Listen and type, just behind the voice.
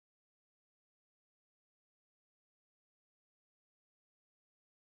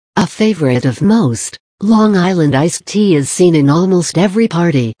A favorite of most, Long Island iced tea is seen in almost every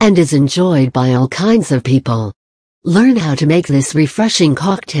party and is enjoyed by all kinds of people. Learn how to make this refreshing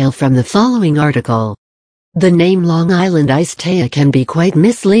cocktail from the following article. The name Long Island iced tea can be quite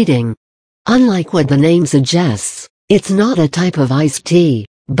misleading. Unlike what the name suggests, it's not a type of iced tea,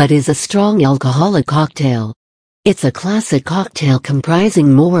 but is a strong alcoholic cocktail. It's a classic cocktail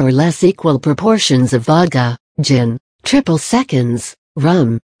comprising more or less equal proportions of vodka, gin, triple seconds,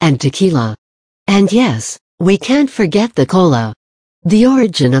 rum, and tequila. And yes, we can't forget the cola. The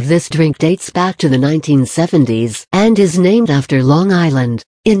origin of this drink dates back to the 1970s and is named after Long Island,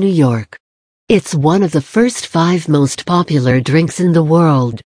 in New York. It's one of the first 5 most popular drinks in the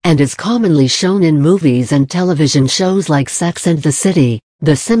world, and is commonly shown in movies and television shows like Sex and the City,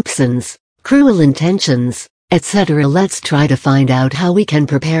 The Simpsons, Cruel Intentions, etc. Let's try to find out how we can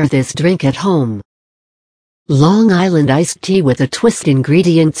prepare this drink at home. Long Island iced tea with a twist.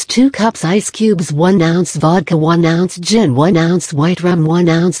 Ingredients: 2 cups ice cubes, 1 ounce vodka, 1 ounce gin, 1 ounce white rum, 1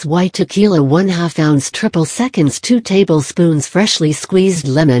 ounce white tequila, 1/2 ounce triple seconds, 2 tablespoons freshly squeezed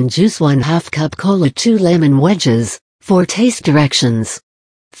lemon juice, 1/2 cup cola, 2 lemon wedges. For taste directions: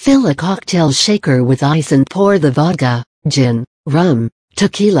 fill a cocktail shaker with ice and pour the vodka, gin, rum,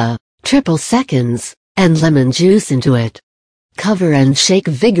 tequila, triple seconds, and lemon juice into it. Cover and shake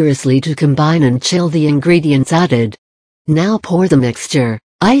vigorously to combine and chill the ingredients added. Now pour the mixture,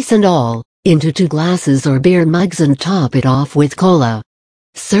 ice and all, into 2 glasses or beer mugs and top it off with cola.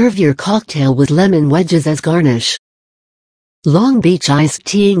 Serve your cocktail with lemon wedges as garnish. Long Beach iced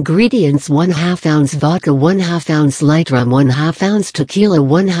tea. Ingredients: 1/2 ounce vodka, 1/2 ounce light rum, 1/2 ounce tequila,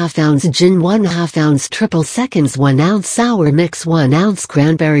 1/2 ounce gin, 1/2 ounce triple seconds, 1 ounce sour mix, 1 ounce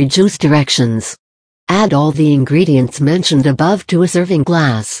cranberry juice. Directions: add all the ingredients mentioned above to a serving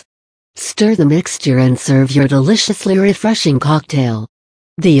glass. Stir the mixture and serve your deliciously refreshing cocktail.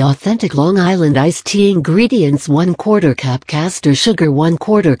 The authentic Long Island iced tea. Ingredients: 1/4 cup castor sugar,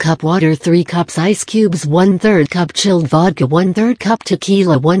 1/4 cup water, 3 cups ice cubes, 1/3 cup chilled vodka, 1/3 cup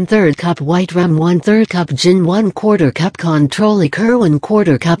tequila, 1/3 cup white rum, 1/3 cup gin, 1/4 cup control liqueur,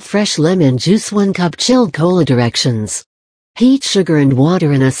 1/4 cup fresh lemon juice, 1 cup chilled cola. Directions: heat sugar and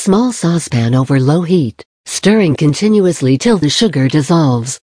water in a small saucepan over low heat, stirring continuously till the sugar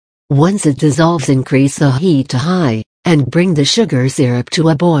dissolves. Once it dissolves, increase the heat to high, and bring the sugar syrup to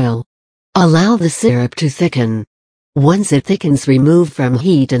a boil. Allow the syrup to thicken. Once it thickens, remove from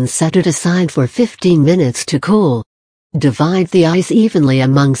heat and set it aside for 15 minutes to cool. Divide the ice evenly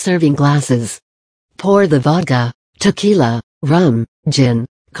among serving glasses. Pour the vodka, tequila, rum, gin,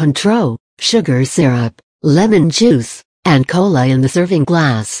 Cointreau, sugar syrup, lemon juice, and cola in the serving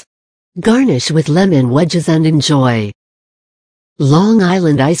glass. Garnish with lemon wedges and enjoy. Long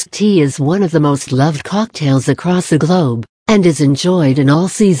Island iced tea is one of the most loved cocktails across the globe, and is enjoyed in all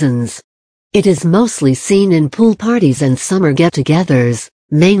seasons. It is mostly seen in pool parties and summer get-togethers,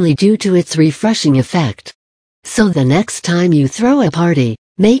 mainly due to its refreshing effect. So the next time you throw a party,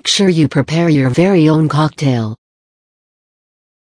 make sure you prepare your very own cocktail.